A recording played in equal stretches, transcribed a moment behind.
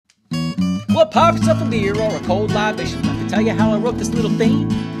a pop, yourself a beer, or a cold libation. Let me tell you how I wrote this little theme.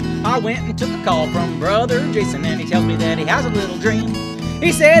 I went and took a call from brother Jason, and he tells me that he has a little dream.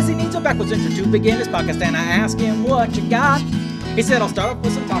 He says he needs a backwards intro to begin his podcast, and I ask him, what you got? He said, I'll start off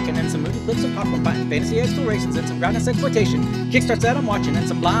with some talking and some movie clips of popcorn fighting, fantasy explorations, and some groundness exploitation. Kickstarts that I'm watching, and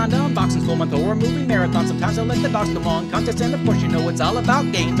some blind unboxings, full-month horror movie marathon. Sometimes I let the dogs come on contests, and of course you know it's all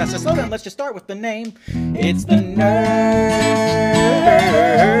about games. I said, slow down, let's just start with the name. It's the Nerds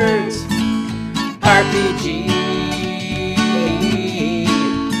RPG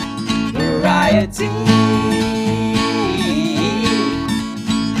Variety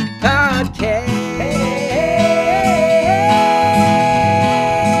Podcast.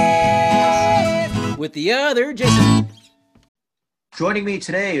 With the other Jason. Joining me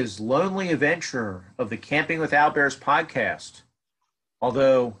today is Lonely Adventurer of the Camping with Owlbears podcast.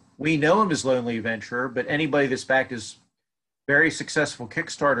 Although we know him as Lonely Adventurer, but anybody that's backed his very successful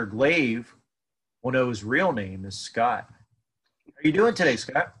Kickstarter, Glaive, will know his real name is Scott. How are you doing today,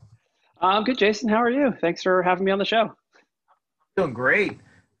 Scott? I'm good, Jason. How are you? Thanks for having me on the show. Doing great.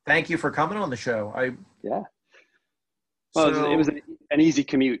 Thank you for coming on the show. Yeah. Well, it was an easy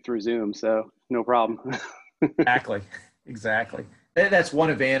commute through Zoom, so no problem. Exactly. That's one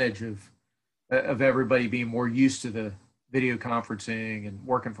advantage of everybody being more used to the video conferencing and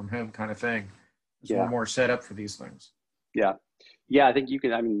working from home kind of thing. We're more set up for these things. Yeah, I think you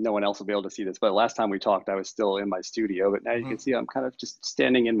can. I mean, no one else will be able to see this, but last time we talked, I was still in my studio. But now you can see I'm kind of just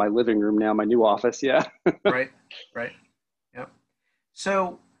standing in my living room now, my new office. Yeah. Right. Yep.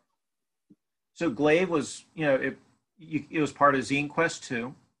 So Glaive was, it was part of Zine Quest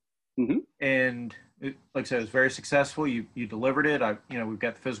 2. Mm-hmm. And like I said, it was very successful. You delivered it. We've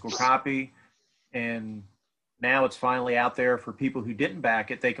got the physical copy, and now it's finally out there for people who didn't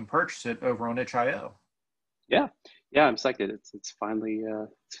back it. They can purchase it over on itch.io. Yeah, I'm psyched. It's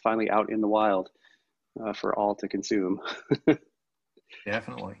finally out in the wild for all to consume.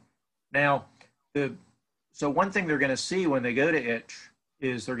 Definitely. Now, so one thing they're going to see when they go to Itch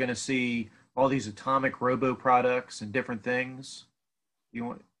is they're going to see all these Atomic Robo products and different things.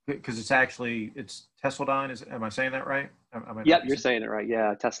 Because it's Tesladine. Am I saying that right? Yep, you're saying it right.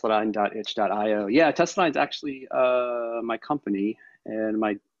 Yeah, Tesladine.itch.io. Yeah, Tesladine's actually my company, and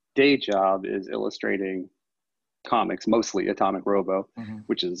my day job is illustrating comics, mostly Atomic Robo,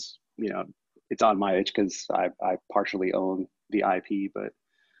 which is, it's on my itch because I partially own the IP. But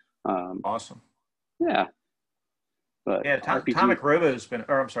awesome. Yeah. But yeah, Atomic Robo has been.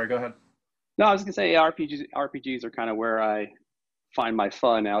 I'm sorry. Go ahead. No, I was gonna say RPGs are kind of where I find my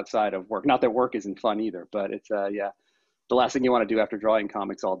fun outside of work. Not that work isn't fun either, but it's the last thing you want to do after drawing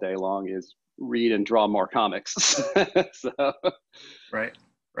comics all day long is read and draw more comics. So right.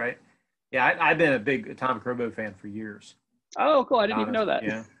 Yeah, I've been a big Atomic Robo fan for years. Oh, cool! I didn't even know that.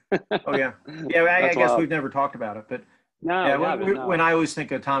 Yeah. Oh yeah. Yeah. I guess we've never talked about it, but no. When I always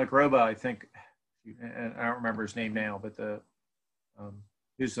think Atomic Robo, I think, and I don't remember his name now, but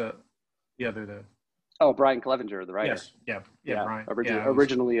who's the other. Oh, Brian Clevenger, the writer. Yes. Yeah. Brian.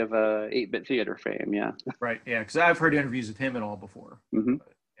 Originally of 8-bit theater fame, yeah. Right, yeah, because I've heard interviews with him and all before. Mm-hmm.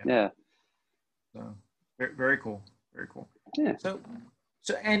 But, yeah. So, very cool. Very cool. Yeah. So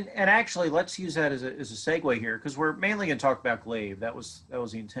and actually, let's use that as a segue here, because we're mainly going to talk about Glaive. That was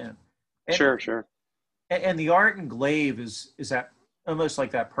the intent. And, sure. And the art in Glaive is that almost like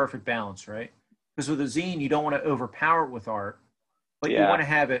that perfect balance, right? Because with a zine, you don't want to overpower it with art, but you want to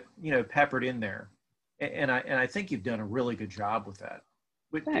have it, peppered in there. And I think you've done a really good job with that.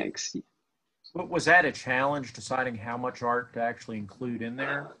 Thanks. Was that a challenge, deciding how much art to actually include in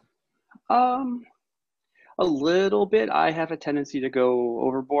there? A little bit. I have a tendency to go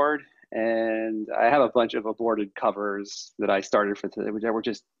overboard, and I have a bunch of aborted covers that I started that were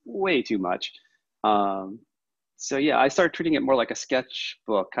just way too much. So yeah, I started treating it more like a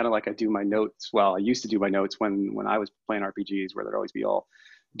sketchbook, kind of like I do my notes. Well, I used to do my notes when I was playing RPGs, where there'd always be all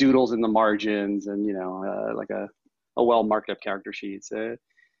doodles in the margins and like a well marked up character sheet. So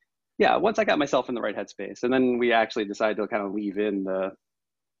yeah, once I got myself in the right headspace, and then we actually decided to kind of leave in the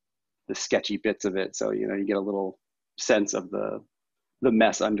sketchy bits of it, so you get a little sense of the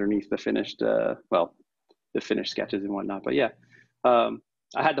mess underneath the finished the finished sketches and whatnot. But yeah, I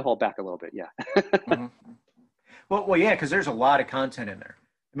had to hold back a little bit. Yeah. Mm-hmm. Well, yeah, because there's a lot of content in there.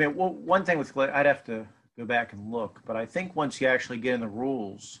 I mean, one thing with I'd have to go back and look, but I think once you actually get in the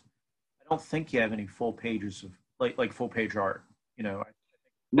rules, I don't think you have any full pages of like full page art. No,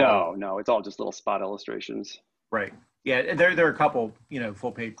 it's all just little spot illustrations. Right. Yeah, there are a couple,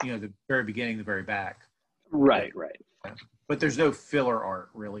 full page, the very beginning, the very back. Right. Yeah. But there's no filler art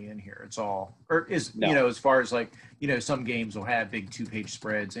really in here. It's all, or is, No. you know, as far as like, you know, some games will have big 2-page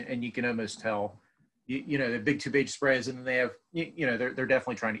spreads and you can almost tell, you know, the big 2-page spreads and then they have, you know, they're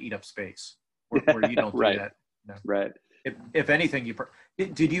definitely trying to eat up space where you don't do Right. that. No. Right. If anything,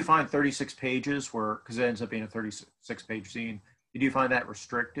 did you find 36 pages were, because it ends up being a 36-page zine, did you find that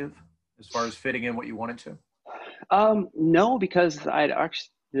restrictive as far as fitting in what you wanted to? No, because I'd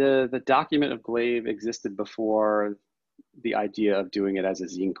actually the document of Glaive existed before the idea of doing it as a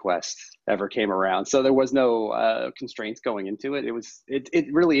zine quest ever came around. So there was no constraints going into it. It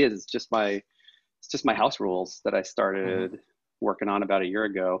really is it's just my house rules that I started working on about a year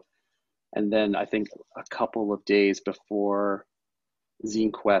ago. And then I think a couple of days before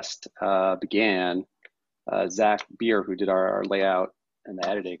Zine Quest began, Zach Beer, who did our layout and the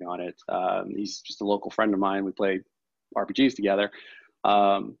editing on it, he's just a local friend of mine. We played RPGs together.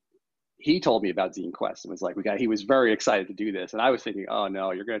 He told me about Zine Quest and was like, he was very excited to do this. And I was thinking, oh no,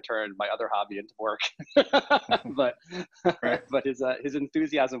 you're going to turn my other hobby into work. but Right. but his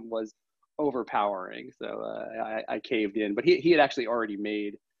enthusiasm was overpowering. So I caved in. But he had actually already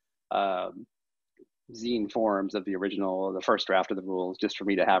made zine forms of the first draft of the rules, just for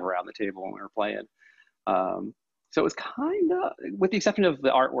me to have around the table when we were playing. So it was kind of, with the exception of the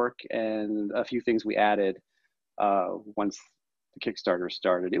artwork and a few things we added once the Kickstarter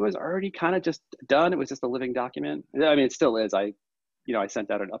started, it was already kind of just done. It was just a living document. I mean, it still is. I sent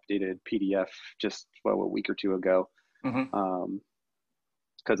out an updated PDF just a week or two ago.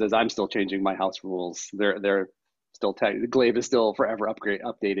 Because as I'm still changing my house rules, they're still Glaive is still forever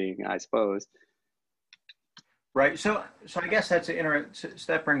updating, I suppose. Right. So I guess that's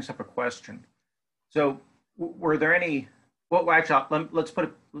that brings up a question. So were there any? Well, actually,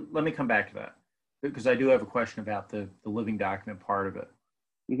 let me come back to that because I do have a question about the living document part of it.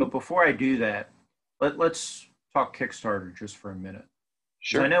 But before I do that, let's talk Kickstarter just for a minute.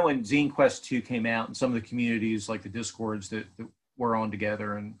 Sure. I know when Zine Quest 2 came out and some of the communities like the Discords that we're on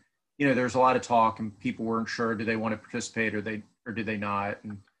together, and you know, there's a lot of talk and people weren't sure, did they want to participate or did they not,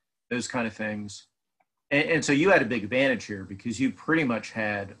 and those kind of things. And so you had a big advantage here because you pretty much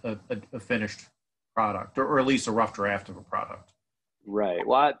had a finished product or at least a rough draft of a product. Right.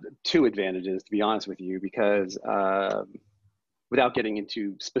 Well, two advantages, to be honest with you, because without getting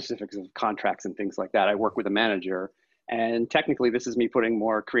into specifics of contracts and things like that, I work with a manager. And technically, this is me putting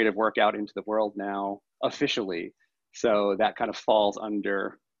more creative work out into the world now officially. So that kind of falls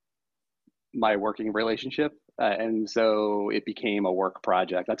under my working relationship. And so it became a work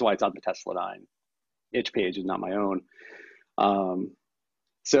project. That's why it's on the Tesla 9 itch page and not my own.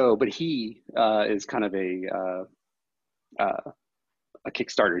 But he is kind of a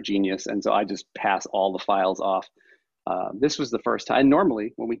Kickstarter genius. And so I just pass all the files off. This was the first time.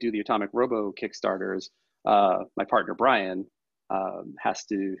 Normally, when we do the Atomic Robo Kickstarters, my partner, Brian,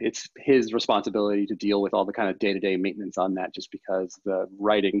 it's his responsibility to deal with all the kind of day-to-day maintenance on that, just because the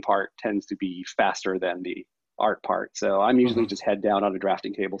writing part tends to be faster than the art part. So I'm usually just head down on a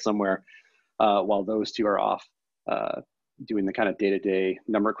drafting table somewhere while those two are off doing the kind of day-to-day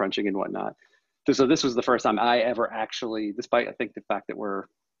number crunching and whatnot. So this was the first time I ever actually, despite I think the fact that we're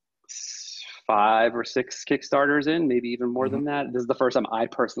 5 or 6 Kickstarters in, maybe even more than that, this is the first time I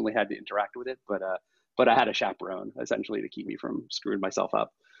personally had to interact with it. But I had a chaperone essentially to keep me from screwing myself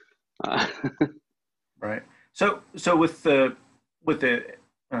up. Right. So with the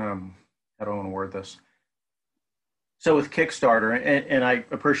I don't want to word this. So with Kickstarter, and I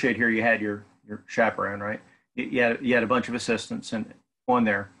appreciate here you had your chaperone, right? You had a bunch of assistants on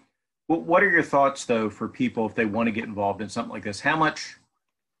there. What are your thoughts though for people if they want to get involved in something like this? How much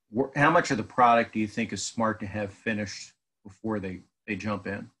of the product do you think is smart to have finished before they jump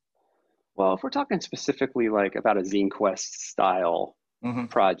in? Well, if we're talking specifically like about a Zine Quest style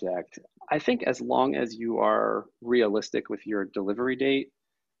project, I think as long as you are realistic with your delivery date,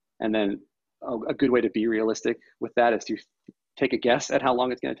 and then a good way to be realistic with that is to take a guess at how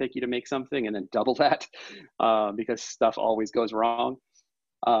long it's going to take you to make something and then double that because stuff always goes wrong.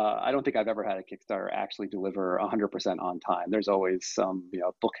 I don't think I've ever had a Kickstarter actually deliver 100% on time. There's always some,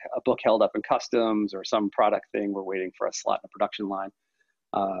 a book held up in customs or some product thing we're waiting for a slot in the production line.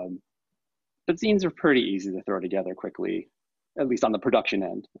 But zines are pretty easy to throw together quickly, at least on the production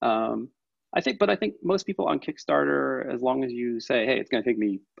end. I think most people on Kickstarter, as long as you say, hey, it's going to take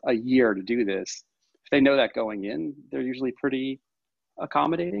me a year to do this, if they know that going in, they're usually pretty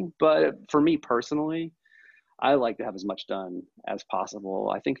accommodating. But for me personally, I like to have as much done as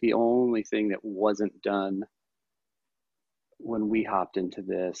possible. I think the only thing that wasn't done when we hopped into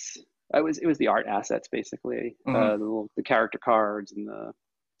this, it was the art assets basically, the character cards and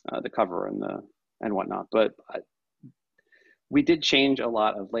the cover and whatnot. But We did change a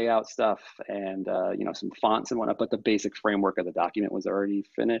lot of layout stuff and some fonts and whatnot, but the basic framework of the document was already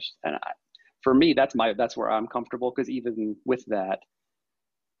finished. And for me, that's where I'm comfortable, because even with that,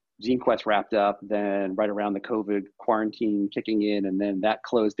 ZineQuest wrapped up, then right around the COVID quarantine kicking in, and then that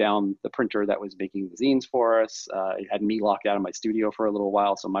closed down the printer that was making the zines for us. It had me locked out of my studio for a little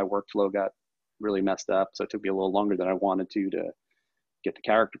while, so my workflow got really messed up. So it took me a little longer than I wanted to get the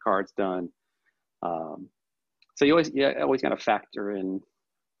character cards done. So you always got to factor in.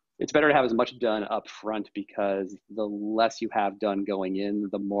 It's better to have as much done up front, because the less you have done going in,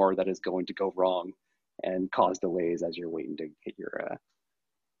 the more that is going to go wrong and cause delays as you're waiting to hit your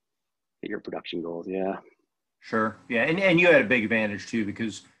production goals. Yeah. Sure. Yeah. And you had a big advantage too,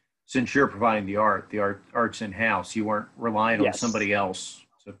 because since you're providing the art's in house, you weren't relying on somebody else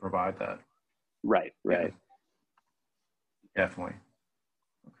to provide that. Right. Yeah. Definitely.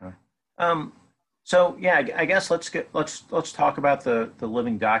 Okay. So yeah, I guess let's talk about the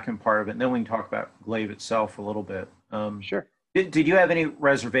living document part of it, and then we can talk about Glaive itself a little bit. Sure. Did you have any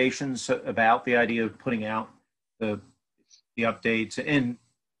reservations about the idea of putting out the updates? And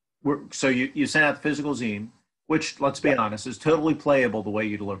so you sent out the physical zine, which, let's be honest, is totally playable the way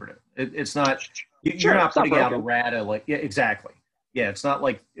you delivered it. It's not you're not putting out errata like exactly. Yeah, it's not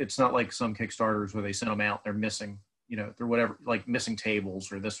like some Kickstarters where they send them out, they're missing, they're whatever, like missing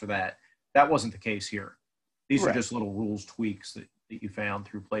tables or this or that. That wasn't the case here. These are just little rules tweaks that you found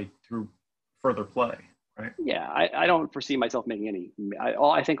through further play, right? Yeah, I don't foresee myself making any.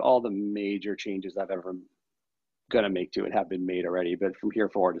 I think all the major changes I've ever going to make to it have been made already, but from here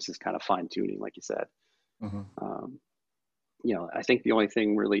forward, this is kind of fine tuning, like you said. I think the only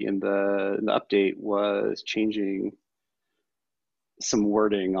thing really in the update was changing some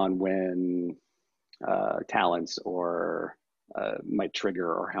wording on when talents or might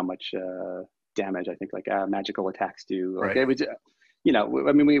trigger, or how much damage I think magical attacks do. Like it was,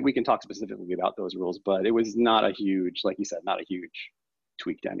 we can talk specifically about those rules, but it was not a huge, like you said, not a huge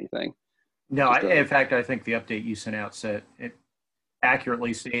tweak to anything. No, in fact, I think the update you sent out said it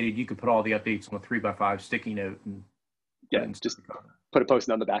accurately stated you could put all the updates on a 3x5 sticky note and just put a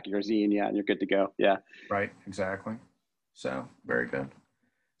post-it on the back of your zine, and you're good to go. Yeah, right, exactly. So very good.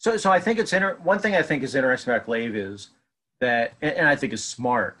 So I think one thing I think is interesting about Glaive is that, and I think is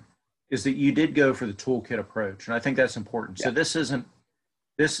smart, is that you did go for the toolkit approach, and I think that's important. Yeah.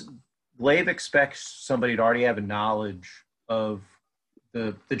 So Glaive expects somebody to already have a knowledge of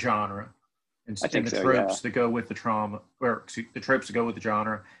the genre. And the tropes that go with the trauma, or the tropes that go with the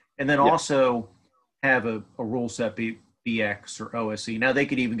genre, and then also have a rule set BX or OSE. Now they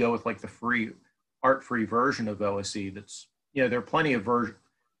could even go with like the art-free version of OSE. That's there are plenty of version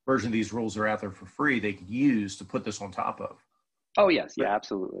of these rules that are out there for free they could use to put this on top of. Oh yes, yeah,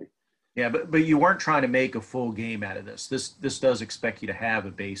 absolutely. Yeah, but you weren't trying to make a full game out of this. This does expect you to have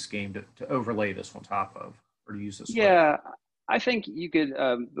a base game to overlay this on top of, or to use this. Yeah, I think you could.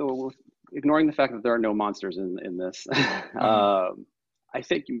 Ignoring the fact that there are no monsters in this, I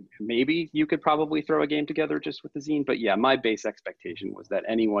think maybe you could probably throw a game together just with the zine. But yeah, my base expectation was that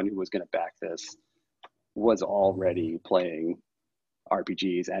anyone who was going to back this was already playing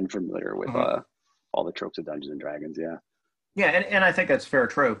RPGs and familiar with all the tropes of Dungeons and Dragons. Yeah. Yeah, and I think that's fair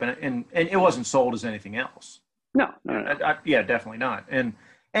trope, and it wasn't sold as anything else. No. Yeah, definitely not. And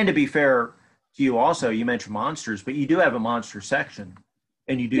to be fair to you, also you mentioned monsters, but you do have a monster section.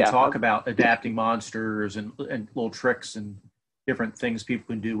 And you do talk about adapting monsters and little tricks and different things people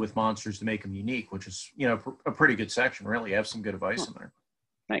can do with monsters to make them unique, which is, a pretty good section, really. You have some good advice in there.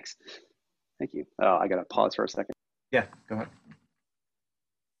 Thanks. Thank you. Oh, I got to pause for a second. Yeah, go ahead.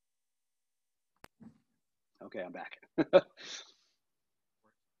 Okay, I'm back.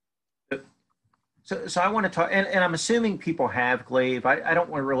 So I want to talk, and I'm assuming people have Glaive. I don't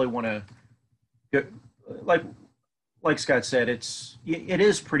really want to go, like Scott said, it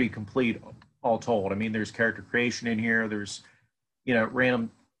is pretty complete, all told. I mean, there's character creation in here. There's,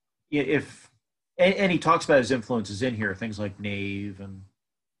 random. And he talks about his influences in here, things like Knave and,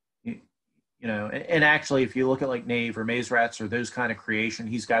 and actually, if you look at like Knave or Maze Rats or those kind of creation,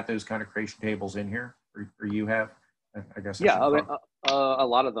 he's got those kind of creation tables in here, or you have, I guess. A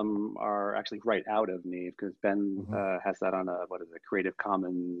lot of them are actually right out of Knave, because Ben has that on a Creative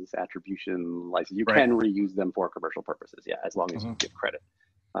Commons attribution license. You can reuse them for commercial purposes, as long as you give credit.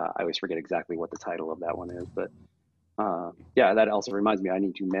 I always forget exactly what the title of that one is, but that also reminds me I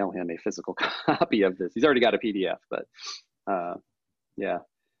need to mail him a physical copy of this. He's already got a PDF, but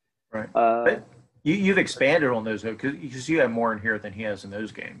Right. But you've expanded on those, because you have more in here than he has in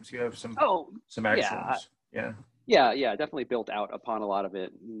those games. You have some extras. Yeah. Yeah, definitely built out upon a lot of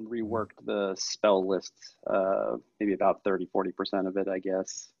it, and reworked the spell list, maybe about 30-40% of it, I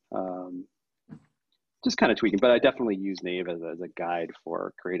guess. Just kind of tweaking, but I definitely use Knave as a guide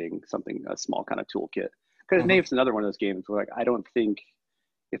for creating something, a small kind of toolkit. Because Mhm. Knave's another one of those games where, like, I don't think,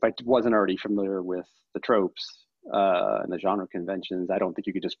 if I wasn't already familiar with the tropes and the genre conventions, I don't think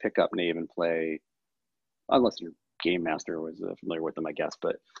you could just pick up Knave and play, unless your game master was familiar with them, I guess.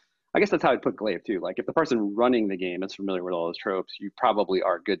 But I guess that's how I'd put Glaive too. Like, if the person running the game is familiar with all those tropes, you probably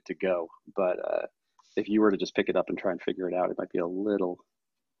are good to go. But if you were to just pick it up and try and figure it out, it might be a little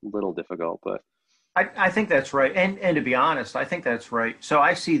difficult. But I think that's right. And to be honest, I think that's right. So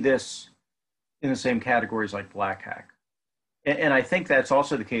I see this in the same categories like Black Hack. And I think that's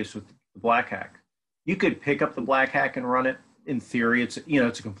also the case with the Black Hack. You could pick up the Black Hack and run it. In theory, it's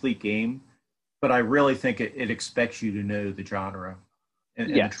a complete game, but I really think it expects you to know the genre and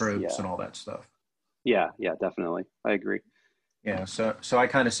the yes, tropes and all that stuff. yeah, definitely, I agree. Yeah, so I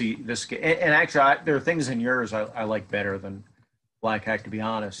kind of see this, and actually, there are things in yours I like better than Black Hack, to be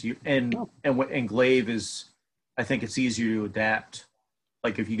honest. Oh, And Glaive is, I think it's easier to adapt.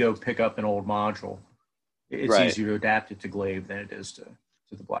 Like if you go pick up an old module, it's right. easier to adapt it to Glaive than it is to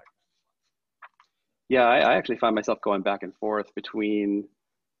the Black. Yeah, I actually find myself going back and forth between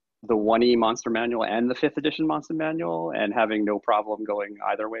the 1E Monster Manual and the 5th edition Monster Manual, and having no problem going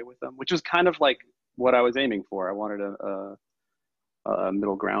either way with them, which was kind of like what I was aiming for. I wanted a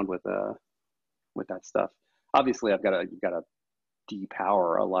middle ground with that stuff. Obviously, you've got to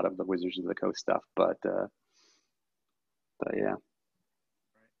depower a lot of the Wizards of the Coast stuff, but yeah.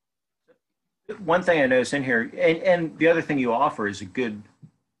 One thing I notice in here, and the other thing you offer is a good,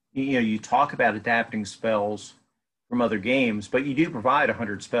 you talk about adapting spells from other games, but you do provide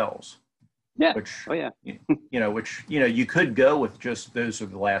 100 spells, Yeah. which, Oh yeah. you could go with just those are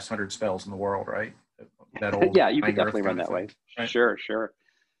the last 100 spells in the world, right? That old Yeah, you could Nine Earth definitely run kind of that way. thing, right? Sure.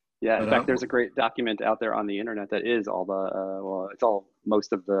 Yeah, in But fact, there's a great document out there on the internet that is all the it's all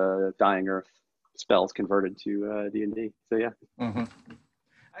most of the Dying Earth spells converted to D&D. So yeah. mhm.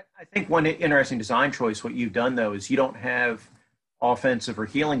 I think one interesting design choice, what you've done though, is you don't have offensive or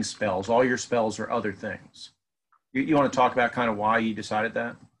healing spells. All your spells are other things. You want to talk about kind of why you decided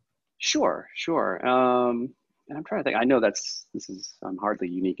that? Sure. And I'm trying to think. I know I'm hardly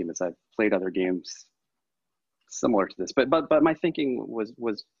unique in this. I've played other games similar to this, but my thinking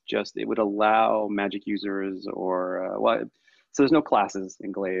was just it would allow Magic users so there's no classes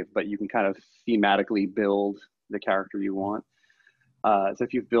in Glaive, but you can kind of thematically build the character you want. So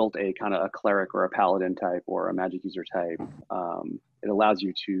if you've built a kind of a cleric or a paladin type or a magic user type, it allows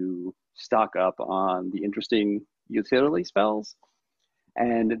you to stock up on the interesting utility spells,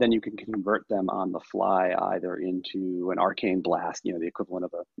 and then you can convert them on the fly either into an arcane blast, the equivalent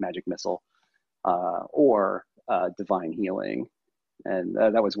of a magic missile, or divine healing. And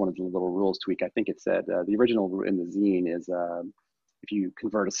that was one of the little rules tweak. I think it said the original in the zine is if you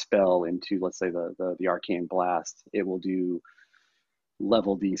convert a spell into, let's say, the arcane blast, it will do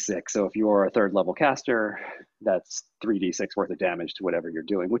level d6. So if you're a third level caster, that's 3d6 worth of damage to whatever you're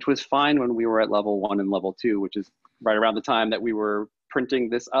doing, which was fine when we were at level 1 and level 2, which is right around the time that we were printing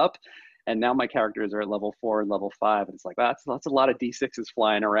this up. And now my characters are at level 4 and level 5, and it's like that's a lot of d6s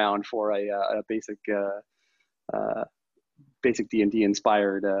flying around for a basic D&D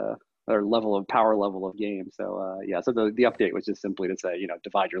inspired or power level of game. So so the update was just simply to say,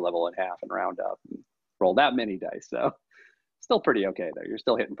 divide your level in half and round up and roll that many dice. So still pretty okay though. You're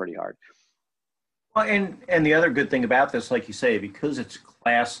still hitting pretty hard. Well, and the other good thing about this, like you say, because it's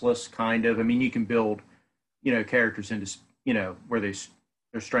classless, kind of. I mean, you can build, characters into, where their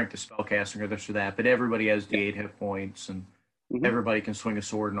strength is spellcasting or this or that, but everybody has D8 hit points, and everybody can swing a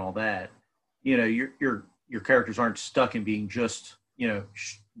sword and all that. Your characters aren't stuck in being just,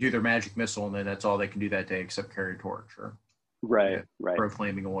 do their magic missile and then that's all they can do that day except carry a torch or right. throw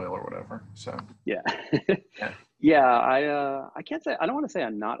flaming oil or whatever. So yeah. yeah. Yeah, I can't say, I don't want to say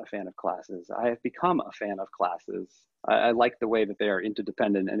I'm not a fan of classes. I have become a fan of classes. I like the way that they are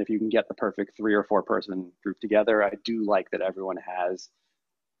interdependent, and if you can get the perfect 3 or 4 person group together, I do like that everyone has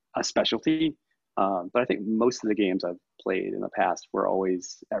a specialty. But I think most of the games I've played in the past were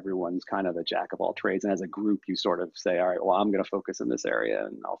always everyone's kind of a jack of all trades, and as a group you sort of say, all right, well, I'm going to focus in this area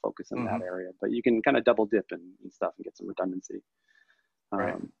and I'll focus in that area, but you can kind of double dip and stuff and get some redundancy.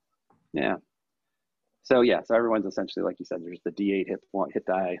 Right. Yeah. So everyone's essentially, like you said, there's the D8 hit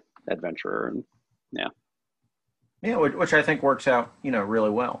die adventurer, and which I think works out,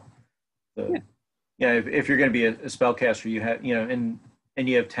 really well. If you're going to be a spellcaster, you have, and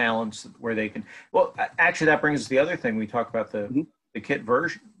you have talents where they can. Well, actually, that brings us to the other thing we talk about the kit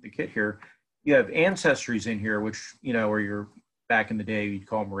version, the kit here. you have ancestries in here, which, where you're back in the day, you'd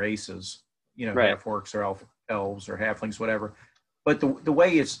call them races, Right. half orcs or elves or halflings, whatever. But the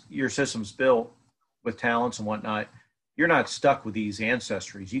way your system's built with talents and whatnot, you're not stuck with these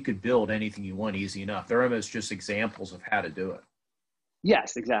ancestries. You could build anything you want easy enough. They're almost just examples of how to do it.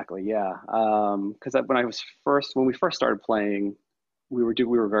 Yes, exactly. Yeah. Because when we first started playing, we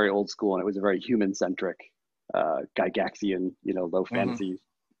were very old school, and it was a very human centric, Gygaxian, low Mm-hmm. fantasy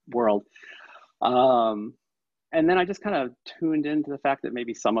world. Um, and then I just kind of tuned into the fact that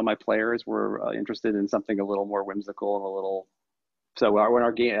maybe some of my players were interested in something a little more whimsical and a little. So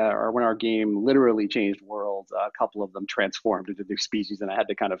when our game literally changed worlds, a couple of them transformed into new species, and I had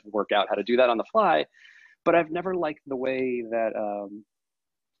to kind of work out how to do that on the fly. But I've never liked the way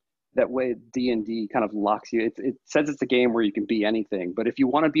that way D&D kind of locks you. It says it's a game where you can be anything, but if you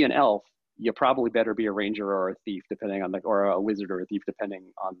want to be an elf, you probably better be a ranger or a thief, depending on or a wizard or a thief, depending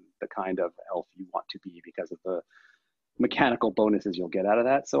on the kind of elf you want to be, because of the mechanical bonuses you'll get out of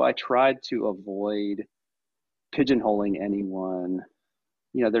that. So I tried to avoid pigeonholing anyone.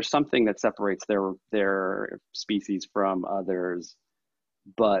 There's something that separates their species from others,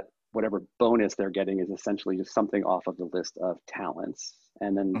 but whatever bonus they're getting is essentially just something off of the list of talents.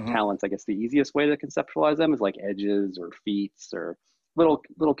 And then Mm-hmm. talents, I guess the easiest way to conceptualize them is like edges or feats or little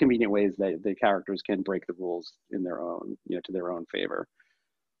convenient ways that the characters can break the rules in their own, to their own favor.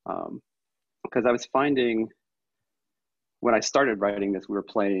 Because I was finding when I started writing this, we were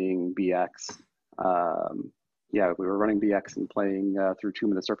playing BX. Yeah, we were running BX and playing through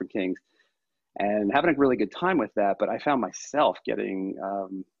Tomb of the Serpent Kings and having a really good time with that. But I found myself getting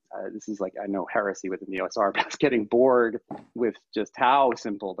this is like, I know heresy within the OSR, but I was getting bored with just how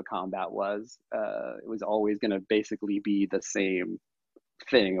simple the combat was. It was always going to basically be the same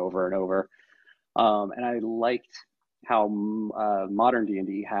thing over and over. And I liked how modern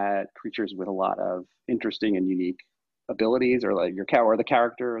D&D had creatures with a lot of interesting and unique abilities, or like the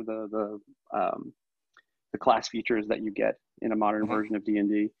character, the class features that you get in a modern Mm-hmm. version of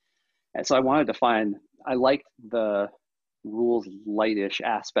D&D. And so I liked the rules lightish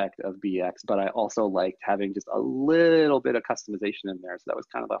aspect of BX, but I also liked having just a little bit of customization in there. So that was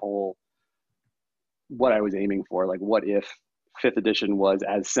kind of the whole, what I was aiming for. Like, what if fifth edition was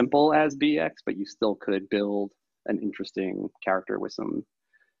as simple as BX, but you still could build an interesting character with some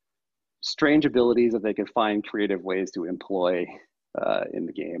strange abilities that they could find creative ways to employ in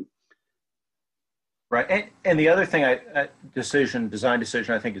the game. Right. And the other thing design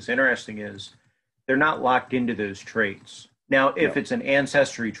decision I think is interesting is they're not locked into those traits. Now, if No. it's an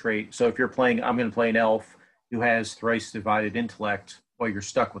ancestry trait, so if you're playing, I'm going to play an elf who has thrice divided intellect, well, you're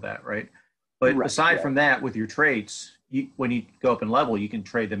stuck with that, right? But Right, aside right. from that, with your traits, when you go up in level, you can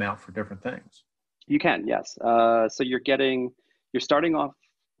trade them out for different things. You can, yes. So you're starting off,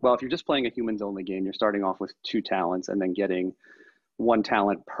 well, if you're just playing a humans only game, you're starting off with 2 talents and then getting 1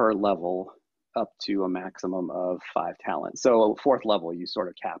 talent per level up to a maximum of 5 talents. So 4th level, you sort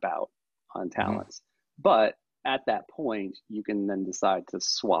of cap out on talents. Mm-hmm. But at that point, you can then decide to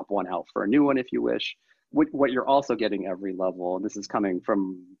swap one out for a new one if you wish. What you're also getting every level, and this is coming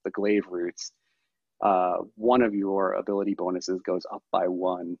from the glaive roots, one of your ability bonuses goes up by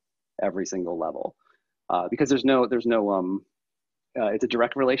 1 every single level, because there's no it's a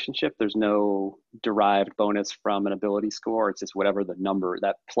direct relationship. There's no derived bonus from an ability score. It's just whatever the number,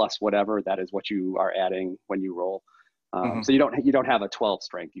 that plus whatever, that is what you are adding when you roll. Mm-hmm. So you don't have a 12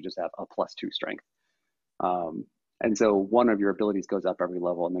 strength. You just have a +2 strength. And so one of your abilities goes up every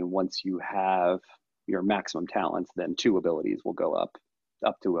level, and then once you have your maximum talents, then 2 abilities will go up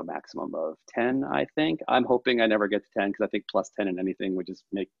to a maximum of 10, I think. I'm hoping I never get to 10, because I think +10 in anything would just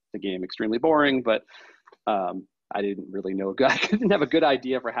make the game extremely boring. But I didn't really know. I didn't have a good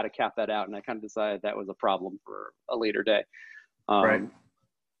idea for how to cap that out, and I kind of decided that was a problem for a later day. Right.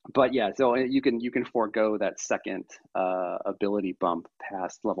 But yeah, so you can forego that second ability bump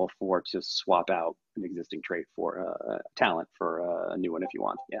past level 4 to swap out an existing trait for a talent for a new one if you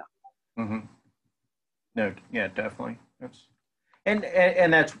want. Yeah. Mm-hmm. No. Yeah. Definitely. And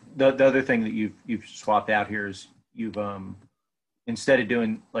that's the other thing that you've swapped out here is you've instead of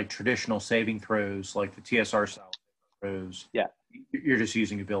doing like traditional saving throws like the TSR style throws, yeah, you're just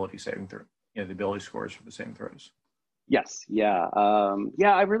using ability saving throw. The ability scores for the same throws. Yes. Yeah.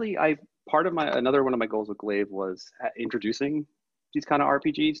 Another one of my goals with Glaive was introducing these kind of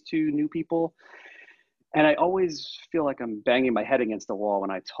RPGs to new people. And I always feel like I'm banging my head against the wall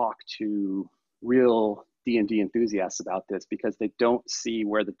when I talk to real D&D enthusiasts about this, because they don't see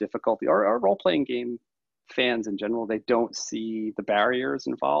where the difficulty, or role-playing game fans in general, they don't see the barriers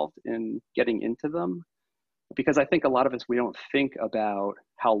involved in getting into them. Because I think a lot of us, we don't think about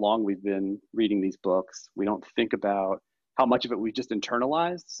how long we've been reading these books. We don't think about how much of it we just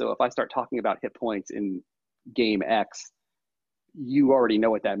internalized. So if I start talking about hit points in game X, you already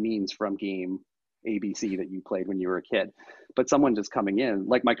know what that means from game ABC that you played when you were a kid. But someone just coming in,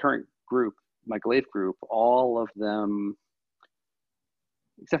 like my current group, my Glaive group, all of them,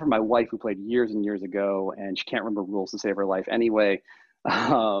 except for my wife who played years and years ago, and she can't remember rules to save her life anyway.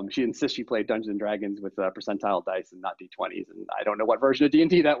 She insists she played Dungeons and Dragons with percentile dice and not D20s, and I don't know what version of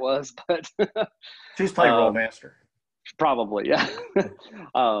D&D that was, but she's playing Rollmaster. Probably, yeah.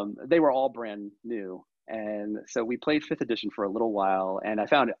 They were all brand new, and so we played 5th edition for a little while, and I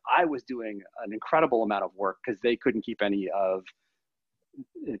found I was doing an incredible amount of work because they couldn't keep any of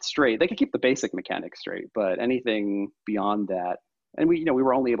it straight. They could keep the basic mechanics straight, but anything beyond that, and we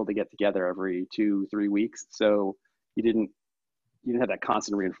were only able to get together every 2-3 weeks, so you didn't have that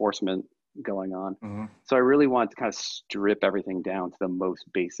constant reinforcement going on. Mm-hmm. So I really wanted to kind of strip everything down to the most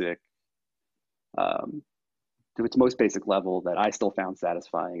basic, to its most basic level that I still found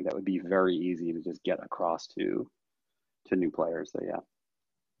satisfying. That would be very easy to just get across to new players. So yeah,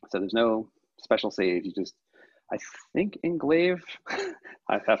 so there's no special saves. You just, I think in Glaive,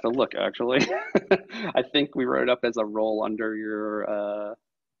 I have to look actually. I think we wrote it up as a roll under your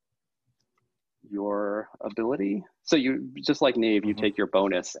ability. So you, just like Knave, you take your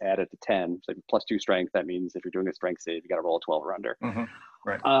bonus, add it to 10. So +2 strength, that means if you're doing a strength save, you got to roll a 12 or under. Mm-hmm.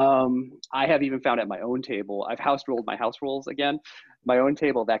 Right. I have even found at my own table, I've house rolled my house rolls again. My own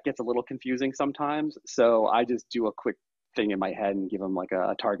table, that gets a little confusing sometimes. So I just do a quick thing in my head and give them like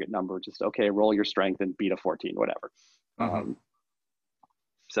a target number. Just, okay, roll your strength and beat a 14, whatever. Mm-hmm.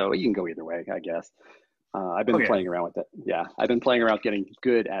 So you can go either way, I guess. I've been playing around with it. Yeah, I've been playing around getting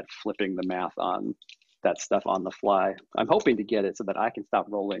good at flipping the math on that stuff on the fly. I'm hoping to get it so that I can stop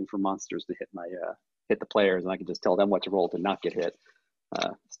rolling for monsters to hit the players, and I can just tell them what to roll to not get hit.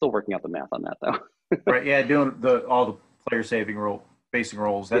 Still working out the math on that though. Right. Yeah. Doing all the player saving basing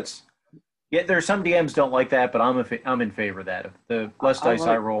rolls. That's there are some DMs don't like that, but I'm in favor of that. If the less dice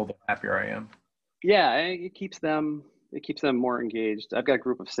I roll, the happier I am. Yeah, it keeps them more engaged. I've got a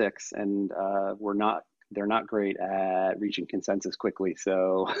group of 6, and they're not great at reaching consensus quickly,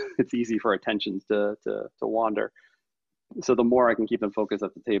 so it's easy for attentions to wander. So the more I can keep them focused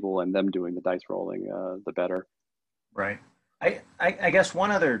at the table and them doing the dice rolling, the better. Right. I guess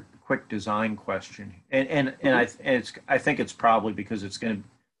one other quick design question, and I think it's probably because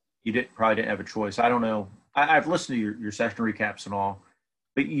you probably didn't have a choice. I don't know. I've listened to your session recaps and all,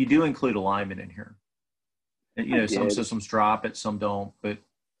 but you do include alignment in here. And, some systems drop it, some don't. But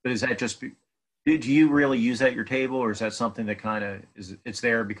is that just? Do you really use that at your table, or is that something that kind of it's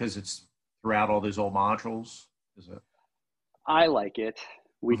there because it's throughout all those old modules? Is it? I like it.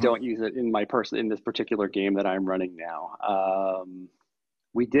 We don't use it in in this particular game that I'm running now.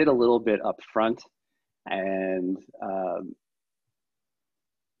 We did a little bit up front, and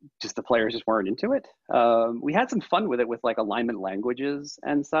just the players just weren't into it. We had some fun with it with like alignment languages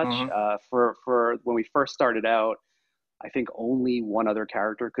and such. For when we first started out, I think only one other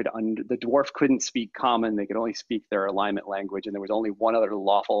character the dwarf couldn't speak common. They could only speak their alignment language, and there was only one other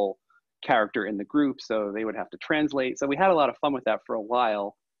lawful character in the group, so they would have to translate. So we had a lot of fun with that for a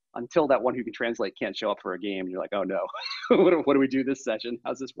while, until that one who can translate can't show up for a game. You're like, oh no, what do we do this session?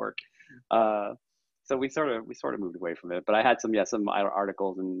 How's this work? So we sort of moved away from it. But I had some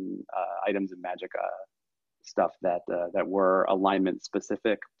articles and items and magic stuff that were alignment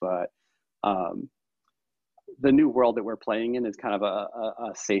specific. But the new world that we're playing in is kind of a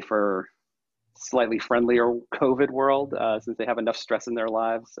safer, slightly friendlier COVID world, since they have enough stress in their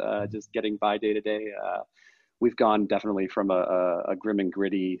lives, just getting by day to day. We've gone definitely from a grim and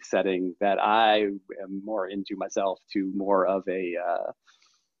gritty setting that I am more into myself to more of a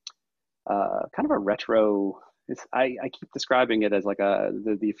kind of a retro. I keep describing it as like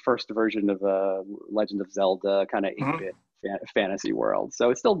the first version of a Legend of Zelda kind of 8-bit fantasy world. So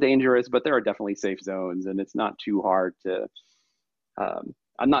it's still dangerous, but there are definitely safe zones, and it's not too hard to.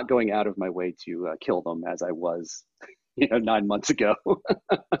 I'm not going out of my way to kill them as I was, 9 months ago.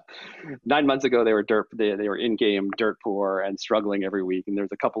 9 months ago, they were they were in game dirt poor and struggling every week, and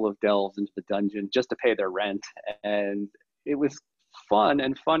there's a couple of delves into the dungeon just to pay their rent, and it was fun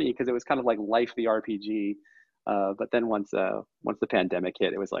and funny because it was kind of like Life the RPG. But then once the pandemic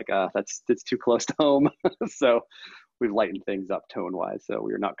hit, it was like that's too close to home. So we've lightened things up tone wise. So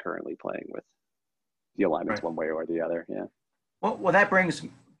we are not currently playing with the alignments one way or the other. Yeah. Well, that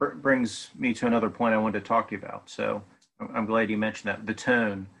brings me to another point I wanted to talk to you about. So I'm glad you mentioned that, the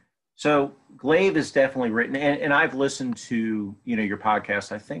tone. So Glaive is definitely written, and I've listened to your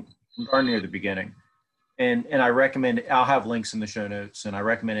podcast, I think, darn near the beginning. and I recommend, I'll have links in the show notes, and I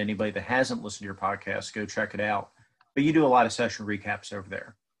recommend anybody that hasn't listened to your podcast, go check it out. But you do a lot of session recaps over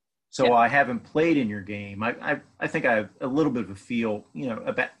there. So Yeah. while I haven't played in your game, I think I have a little bit of a feel,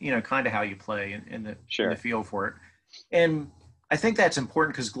 about, kind of how you play and the, Sure. and the feel for it. And I think that's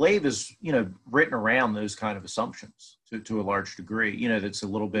important because Glaive is, written around those kind of assumptions to a large degree. That's a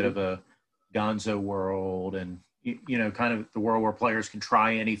little bit of a gonzo world, and, kind of the world where players can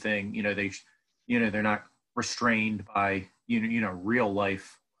try anything. They're not restrained by, real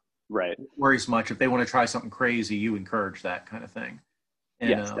life Right. worries much. If they want to try something crazy, you encourage that kind of thing. And,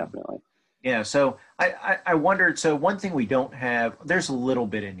 Yes, definitely. yeah. So I wondered, so one thing we don't have, there's a little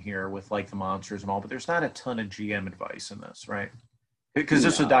bit in here with like the monsters and all, but there's not a ton of GM advice in this, right? Because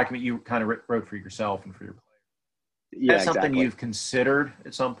this is a document you kind of wrote for yourself and for your players. Yeah, That's something exactly. you've considered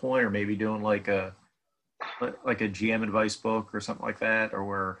at some point, or maybe doing like a GM advice book or something like that, or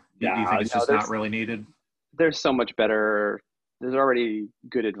where do you think it's just not really needed? There's so much better. There's already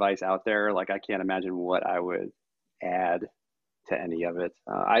good advice out there. Like I can't imagine what I would add to any of it.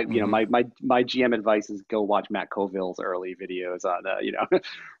 My GM advice is go watch Matt Colville's early videos on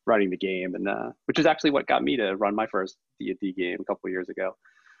running the game, and which is actually what got me to run my first D&D game a couple of years ago.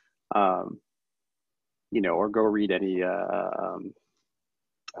 Or go read any. I'm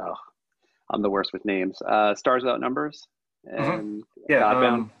the worst with names. Stars Without Numbers and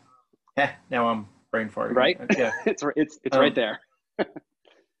Godbound. Now I'm brain farting. Right? Yeah, it's right there.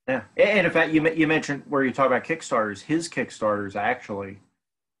 Yeah, and in fact, you mentioned where you talk about Kickstarters. His Kickstarters actually,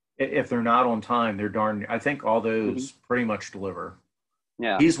 if they're not on time, they're darn. I think all those pretty much deliver.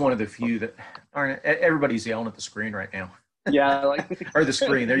 Yeah, he's one of the few that aren't. Everybody's yelling at the screen right now. Yeah, or the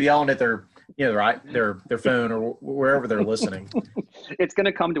screen. They're yelling at their their phone or wherever they're listening. It's going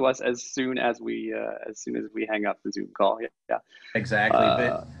to come to us as soon as we hang up the Zoom call. Yeah. Exactly.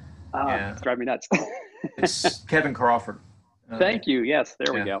 It's driving me nuts. It's Kevin Crawford. Thank you. Yes,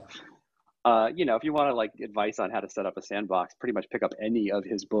 there we go. If you want advice on how to set up a sandbox, pretty much pick up any of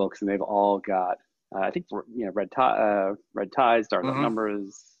his books, and they've all got. I think Red Ties, Stars Without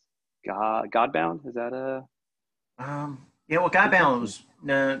Numbers, Godbound. Is that a? Godbound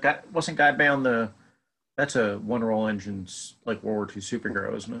wasn't Godbound that's a One Roll Engine's like World War II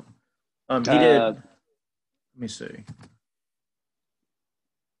superhero, isn't it? He did. Let me see.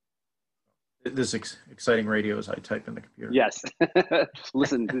 This exciting radio as I type in the computer. Yes,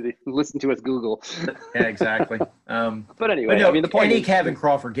 listen to us Google. Yeah, exactly. But anyway, the point is, Kevin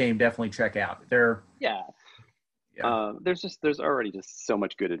Crawford game definitely check out. There's already just so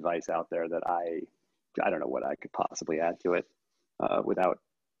much good advice out there that I don't know what I could possibly add to it without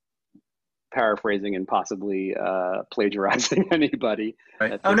paraphrasing and possibly plagiarizing anybody.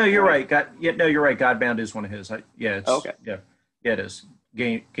 Right. Oh no, you're right. You're right. Godbound is one of his. Okay. Yeah, it is.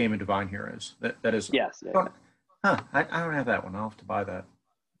 Game of Divine Heroes. That is. Yes. Yeah. I don't have that one. I'll have to buy that.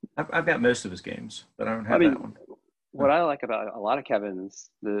 I've got most of his games, but I don't have that one. What I like about a lot of Kevin's,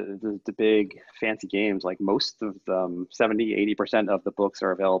 the big fancy games, like most of them, 70-80% of the books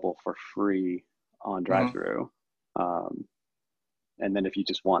are available for free on drive-through. And then if you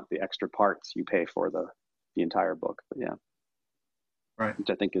just want the extra parts, you pay for the entire book. But yeah. Right. Which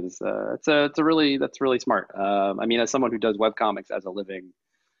I think is that's really smart. As someone who does webcomics as a living,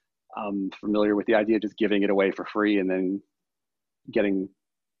 I'm familiar with the idea of just giving it away for free and then getting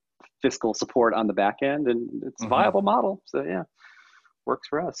fiscal support on the back end, and it's a viable model. So yeah, works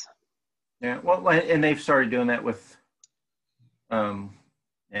for us. Yeah. Well, and they've started doing that with, now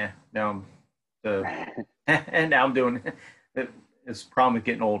I'm and now I'm doing it. It's a problem with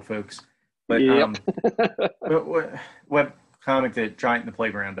getting old, folks. But web comic that Giant in the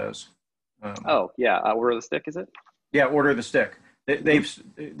Playground does. Order of the Stick, is it? Yeah, Order of the Stick.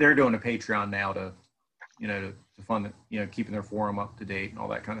 They're doing a Patreon now to fund keeping their forum up to date and all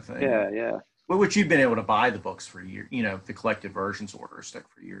that kind of thing. Yeah. Which you've been able to buy the books for years, the collected versions Order of Stick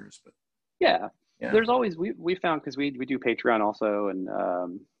for years. But yeah. There's always we found, because we do Patreon also, and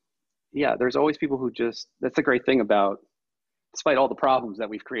there's always people who that's the great thing about, despite all the problems that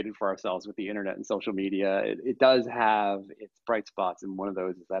we've created for ourselves with the internet and social media, it does have its bright spots. And one of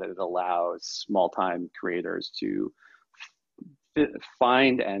those is that it allows small-time creators to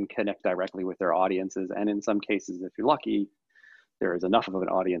find and connect directly with their audiences. And in some cases, if you're lucky, there is enough of an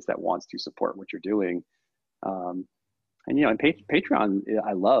audience that wants to support what you're doing. And Patreon,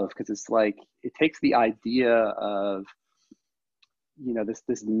 I love, because it's like, it takes the idea of, this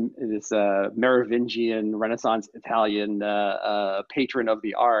Merovingian Renaissance Italian patron of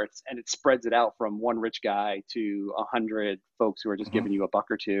the arts, and it spreads it out from one rich guy to 100 folks who are just giving you $1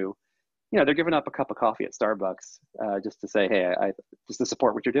 or $2. They're giving up a cup of coffee at Starbucks just to say, hey, just to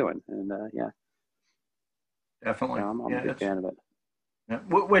support what you're doing. And definitely. So I'm a Yeah, big fan of it. yeah.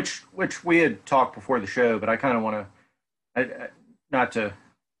 Which we had talked before the show, but I kind of want to, not to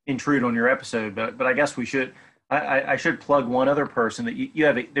intrude on your episode, but I guess we should. I should plug one other person that you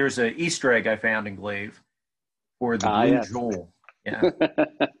have. There's an Easter egg I found in Glaive for the Ah, Blue yes. Jewel. Yeah,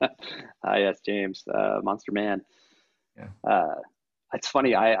 Ah, yes, James, Monster Man. yeah. Uh, it's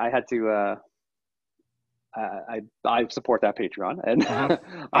funny. I had to. I support that Patreon, and Uh-huh.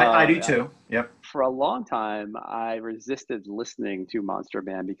 I do I, too. Yep. for a long time I resisted listening to Monster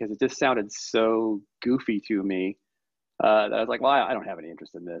Man because it just sounded so goofy to me. That I was like, well, I don't have any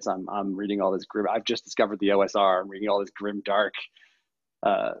interest in this. I'm reading all this grim. I've just discovered the OSR. I'm reading all this grim dark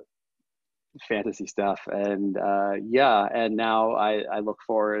uh, fantasy stuff, and yeah, and now I look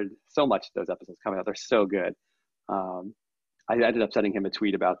forward so much to those episodes coming out. They're so good. Um, I ended up sending him a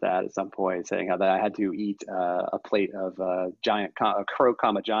tweet about that at some point, saying how that I had to eat a plate of a crow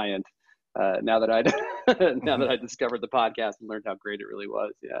comma giant. Now that I now Mhm. that I discovered the podcast and learned how great it really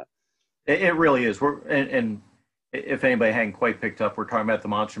was. Yeah. It really is. And if anybody hadn't quite picked up, we're talking about the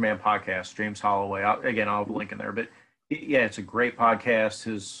Monster Man podcast. James Holloway. I'll have a link in there. But yeah, it's a great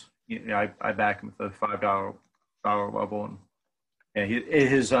podcast. I back him at the $5 level, and yeah,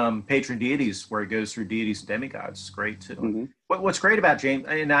 his patron deities, where he goes through deities and demigods, is great too. And Mm-hmm. what's great about James,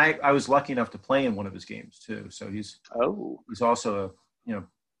 and I was lucky enough to play in one of his games too. So Oh. he's also a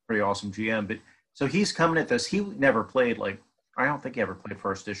pretty awesome GM. But so he's coming at this. He never played, like, I don't think he ever played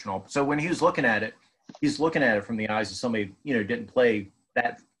first edition. So when he was looking at it, he's looking at it from the eyes of somebody didn't play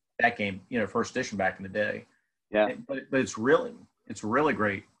that game first edition back in the day. Yeah. But it's a really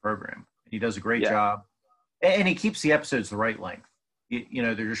great program. He does a great Yeah. job, and he keeps the episodes the right length.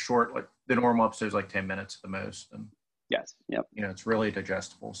 They're just short, like the normal episodes, like 10 minutes at the most, and Yes. Yep. it's really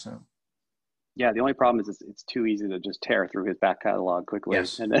digestible. So Yeah. The only problem is it's too easy to just tear through his back catalog quickly,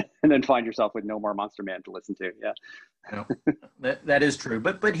 yes, and then find yourself with no more Monster Man to listen to. Yeah. that is true.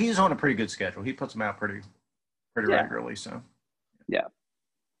 But he's on a pretty good schedule. He puts them out pretty Yeah. regularly. So Yeah.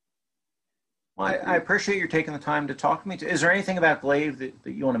 well, I appreciate you taking the time to talk to me. Is there anything about Glaive that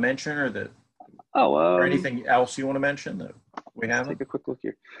you want to mention, Oh. or anything else you want to mention that we haven't? Take a quick look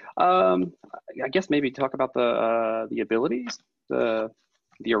here. I guess maybe talk about the abilities, the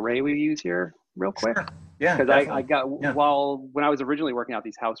array we use here real quick. Sure. Yeah, Because I got Yeah. when I was originally working out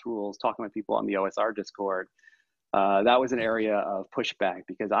these house rules, talking with people on the OSR Discord, that was an area of pushback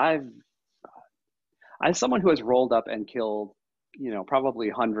because I'm someone who has rolled up and killed, probably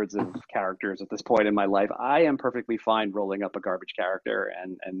hundreds of characters at this point in my life. I am perfectly fine rolling up a garbage character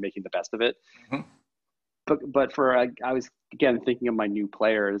and making the best of it. Mhm. But I was again thinking of my new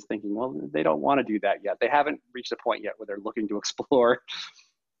players, thinking, well, they don't want to do that yet. They haven't reached a point yet where they're looking to explore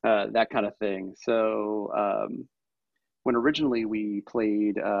that kind of thing. So when originally we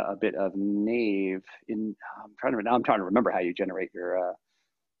played a bit of Knave I'm trying to remember how you generate your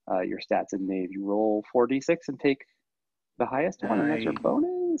stats in Knave. You roll 4d6 and take the highest one, and that's your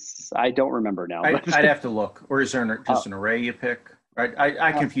bonus. I don't remember now. I'd have to look. Or is there just an array you pick?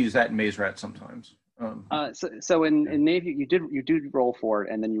 I confuse that in Maze Rat sometimes. So in Knave you do roll for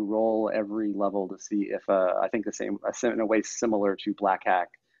it, and then you roll every level to see if I think in a way similar to Black Hack.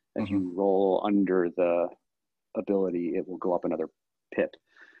 If you roll under the ability, it will go up another pip.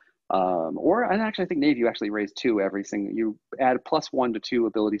 And actually, I think Knave you actually raise 2 every single. You add +1 to 2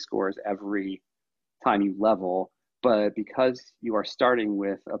 ability scores every time you level, but because you are starting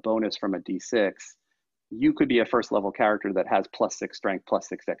with a bonus from a D6, you could be a first level character that has +6 strength,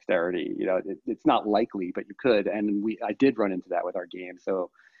 +6 dexterity. It's not likely, but you could. And I did run into that with our game, so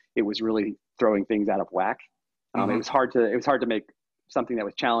it was really throwing things out of whack. It was hard to make something that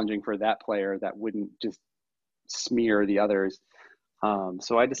was challenging for that player that wouldn't just smear the others.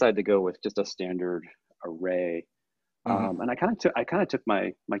 So I decided to go with just a standard array. And I kind of took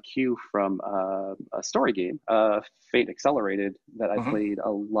my cue from a story game, Fate Accelerated, that I played a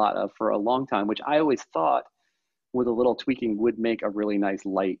lot of for a long time, which I always thought, with a little tweaking, would make a really nice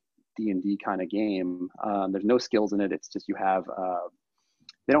light D&D kind of game. There's no skills in it. It's just you have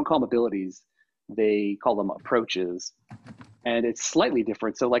they don't call them abilities, they call them approaches, and it's slightly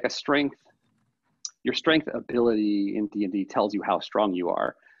different. So like your strength ability in D&D tells you how strong you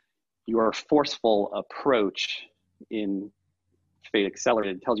are. Your forceful approach in Fate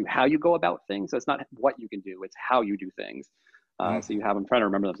Accelerated tells you how you go about things. So it's not what you can do, it's how you do things. So you have, I'm trying to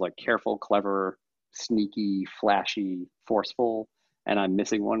remember, like careful, clever, sneaky, flashy, forceful, and I'm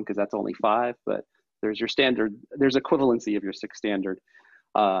missing one because that's only 5, but there's your standard, there's equivalency of your 6 standard.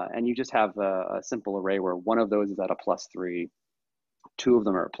 And you just have a simple array where one of those is at a +3, 2 of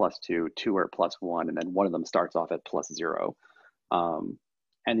them are at +2, 2 are at +1, and then one of them starts off at +0.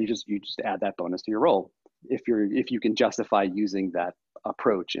 And you just add that bonus to your roll. if you can justify using that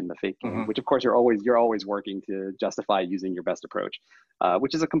approach in the fake game, Mhm. which of course you're always working to justify using your best approach,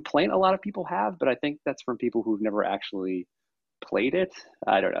 which is a complaint a lot of people have, but I think that's from people who've never actually played it.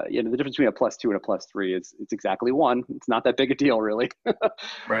 I don't know. The difference between a +2 and a +3 is it's exactly one. It's not that big a deal, really.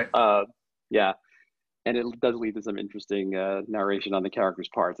 Right. Yeah, and it does lead to some interesting narration on the characters'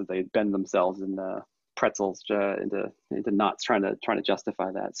 parts as they bend themselves in pretzels into knots, trying to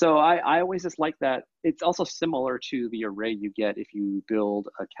justify that. So I always just like that. It's also similar to the array you get if you build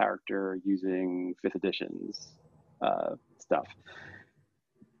a character using 5th edition's stuff.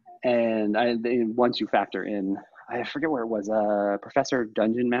 And once you factor in, I forget where it was, Professor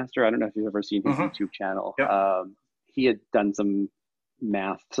Dungeon Master. I don't know if you've ever seen his Mhm. YouTube channel. Yep. He had done some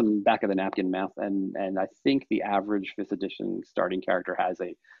math, some back of the napkin math, and I think the average 5th edition starting character has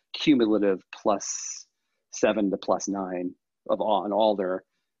a cumulative +7 to +9 on all their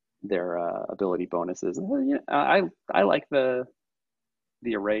ability bonuses. Yeah, I like the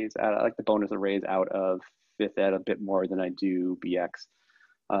arrays. I like the bonus arrays out of 5th ed a bit more than I do BX.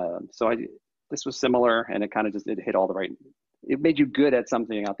 So this was similar, and it kind of it hit all the right. It made you good at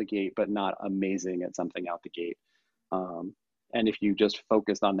something out the gate, but not amazing at something out the gate. And if you just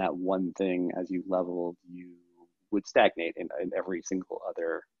focused on that one thing as you leveled, you would stagnate in every single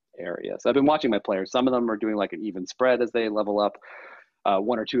other area. So I've been watching my players. Some of them are doing like an even spread as they level up.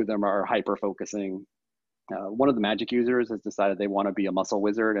 One or two of them are hyper focusing. One of the magic users has decided they want to be a muscle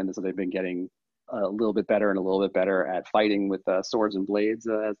wizard, and so they've been getting a little bit better and a little bit better at fighting with swords and blades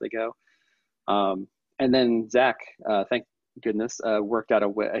as they go. And then Zach, thank goodness, worked out a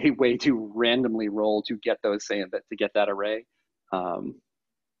way to randomly roll to get to get that array.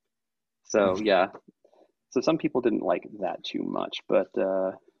 So yeah, so some people didn't like that too much, but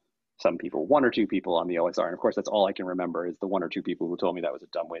some people, one or two people on the OSR, and of course that's all I can remember is the one or two people who told me that was a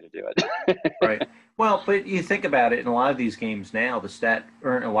dumb way to do it. Right. Well, but you think about it, in a lot of these games now,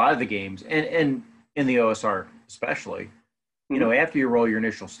 or in a lot of the games, and in the OSR especially, after you roll your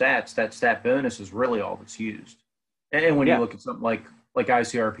initial stats, that stat bonus is really all that's used. And when you look at something like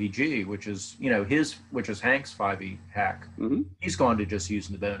ICRPG, which is which is Hank's 5e hack, he's gone to just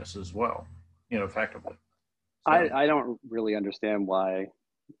using the bonus as well, effectively. So. I don't really understand why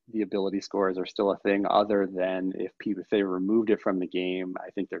the ability scores are still a thing, other than if they removed it from the game, I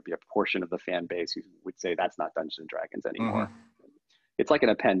think there'd be a portion of the fan base who would say that's not Dungeons and Dragons anymore. It's like an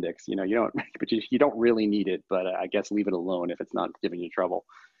appendix, you don't, but you don't really need it. But I guess leave it alone if it's not giving you trouble.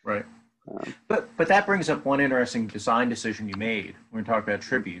 Right. But that brings up one interesting design decision you made when we talk about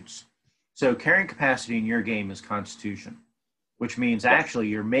tributes. So carrying capacity in your game is Constitution, which means actually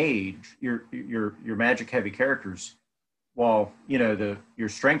your mage, your magic heavy characters, while your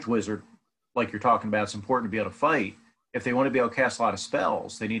strength wizard, like you're talking about, it's important to be able to fight. If they want to be able to cast a lot of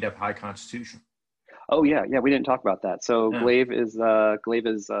spells, they need to have high Constitution. Oh yeah, we didn't talk about that. So Glaive is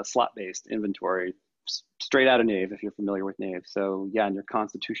slot based inventory, straight out of Knave if you're familiar with Knave. So yeah, and your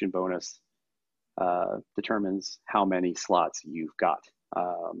Constitution bonus determines how many slots you've got.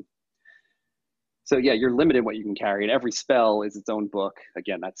 So yeah, you're limited what you can carry, and every spell is its own book.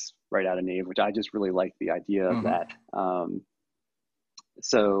 Again, that's right out of Knave, which I just really like the idea of that.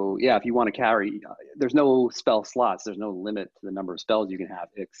 So yeah, if you want to carry, there's no spell slots. There's no limit to the number of spells you can have,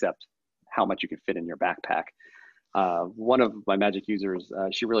 except how much you can fit in your backpack. One of my magic users,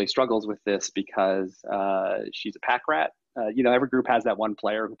 she really struggles with this because she's a pack rat. Every group has that one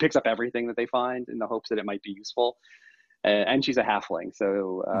player who picks up everything that they find in the hopes that it might be useful. And she's a halfling.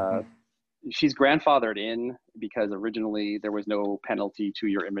 So she's grandfathered in because originally there was no penalty to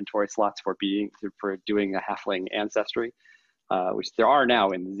your inventory slots for doing a halfling ancestry, which there are now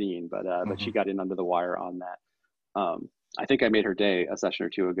in the zine, but she got in under the wire on that. I think I made her day a session or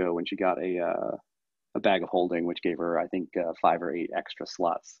two ago when she got a bag of holding, which gave her, I think, 5 or 8 extra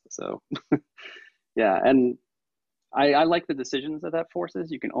slots. So yeah, and I like the decisions that forces.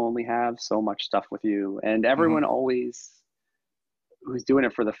 You can only have so much stuff with you, and everyone always, who's doing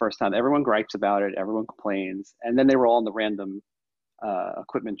it for the first time, everyone gripes about it, everyone complains, and then they roll on the random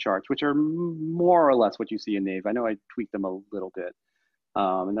equipment charts, which are more or less what you see in Knave. I know I tweaked them a little bit.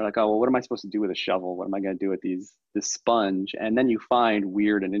 And they're like, oh, well, what am I supposed to do with a shovel? What am I going to do with this sponge? And then you find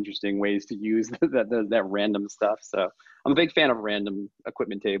weird and interesting ways to use that random stuff. So I'm a big fan of random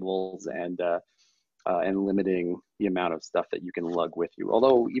equipment tables and limiting the amount of stuff that you can lug with you.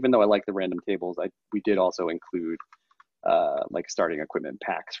 Although, even though I like the random tables, we did also include like starting equipment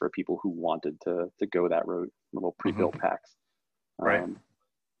packs for people who wanted to go that route, little pre-built packs. Right.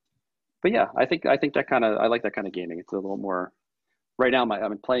 But yeah, I think that I like that kind of gaming. It's a little more right now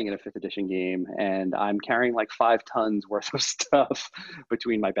I'm playing in a 5th edition game, and I'm carrying like 5 tons worth of stuff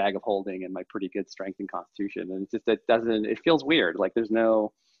between my bag of holding and my pretty good strength and constitution. And it feels weird. Like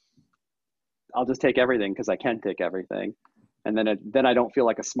I'll just take everything because I can take everything. And then I don't feel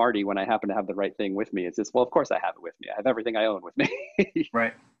like a smarty when I happen to have the right thing with me. It's just, well, of course I have it with me. I have everything I own with me.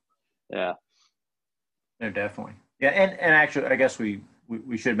 Right. Yeah. No, definitely. Yeah. And actually, I guess we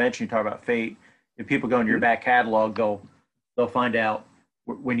should mention, you talk about Fate. If people go into your back catalog, they'll find out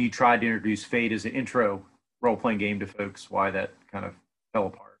when you tried to introduce Fate as an intro role-playing game to folks, why that kind of fell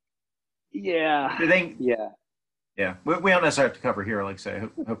apart. Yeah. Yeah. We don't necessarily have to cover here, like I say.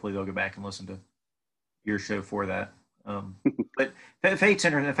 Hopefully they'll go back and listen to your show for that. But Fate's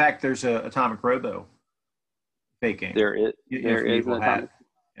interesting. In fact, there's a Atomic Robo Fate game. There is an Atomic.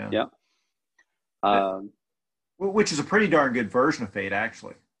 Yeah. Which is a pretty darn good version of Fate,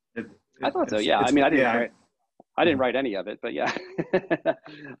 actually. I thought so. Yeah. I mean, I didn't write any of it, but yeah.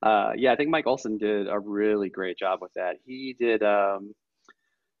 I think Mike Olson did a really great job with that. He did.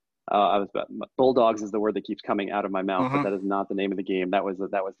 Bulldogs is the word that keeps coming out of my mouth, but that is not the name of the game. That was the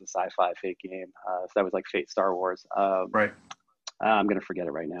sci-fi Fate game. So that was like Fate Star Wars. Right. I'm gonna forget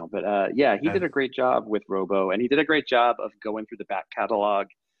it right now, but he did a great job with Robo, and he did a great job of going through the back catalog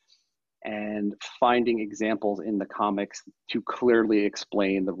and finding examples in the comics to clearly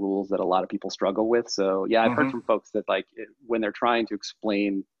explain the rules that a lot of people struggle with. So yeah, I've heard from folks that when they're trying to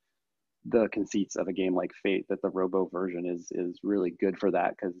explain the conceits of a game like Fate, that the Robo version is really good for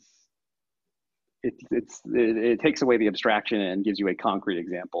that, because it takes away the abstraction and gives you a concrete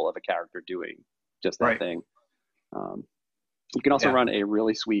example of a character doing just that thing. You can also run a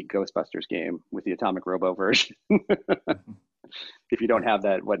really sweet Ghostbusters game with the Atomic Robo version. If you don't have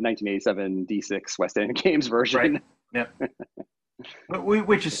that, 1987 D6 West End Games version. Right. Yep.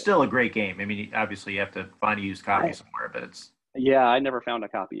 Which is still a great game. I mean, obviously you have to find a used copy somewhere, but it's... Yeah, I never found a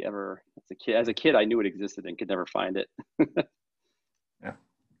copy ever. As a kid, I knew it existed and could never find it.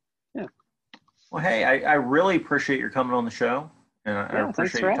 Yeah. Well, hey, I really appreciate your coming on the show, and I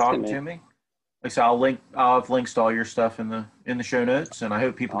appreciate you talking to me. Like I said, I'll have links to all your stuff in the show notes, and I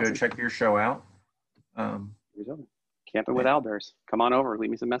hope people go check your show out. Camping with Owlbears. Come on over. Leave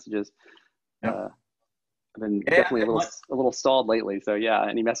me some messages. I've been definitely a little stalled lately, so yeah,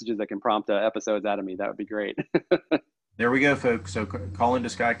 any messages that can prompt episodes out of me, that would be great. There we go, folks. So call into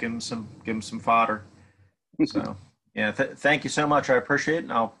Scott, give him some fodder. So yeah, thank you so much. I appreciate it,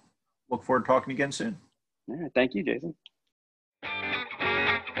 and I'll look forward to talking to you again soon. All right, thank you, Jason.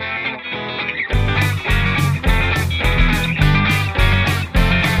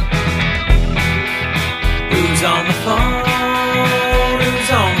 Who's on the phone?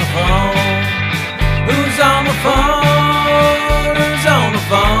 Who's on the phone? Who's on the phone? Who's on the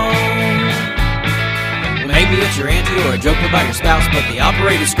phone? Well, maybe it's your auntie or a joke about your spouse, but the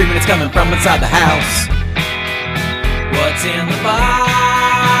operator's screaming it's coming from inside the house. What's in the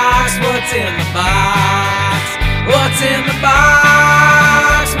box? What's in the box? What's in the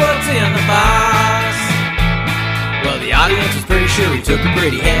box? What's in the box? Well, the audience was pretty sure he took a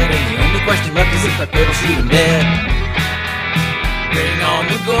pretty head, and the only question left is if that pedal shoot him dead. Bring on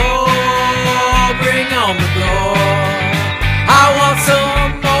the gold, bring on the gold. I want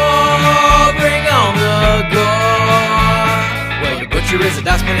some more, bring on the gold. Well, the butcher is a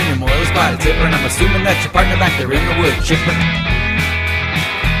dustman and your moil is quite a tipper, and I'm assuming that your partner back there in the wood chipper.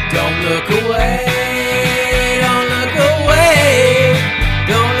 Don't look away, don't look away,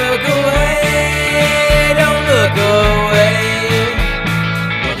 don't look away, don't look away.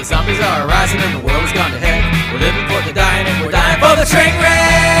 Well, the zombies are rising and the world has gone to heck. We're living for the dying and we're dying for the train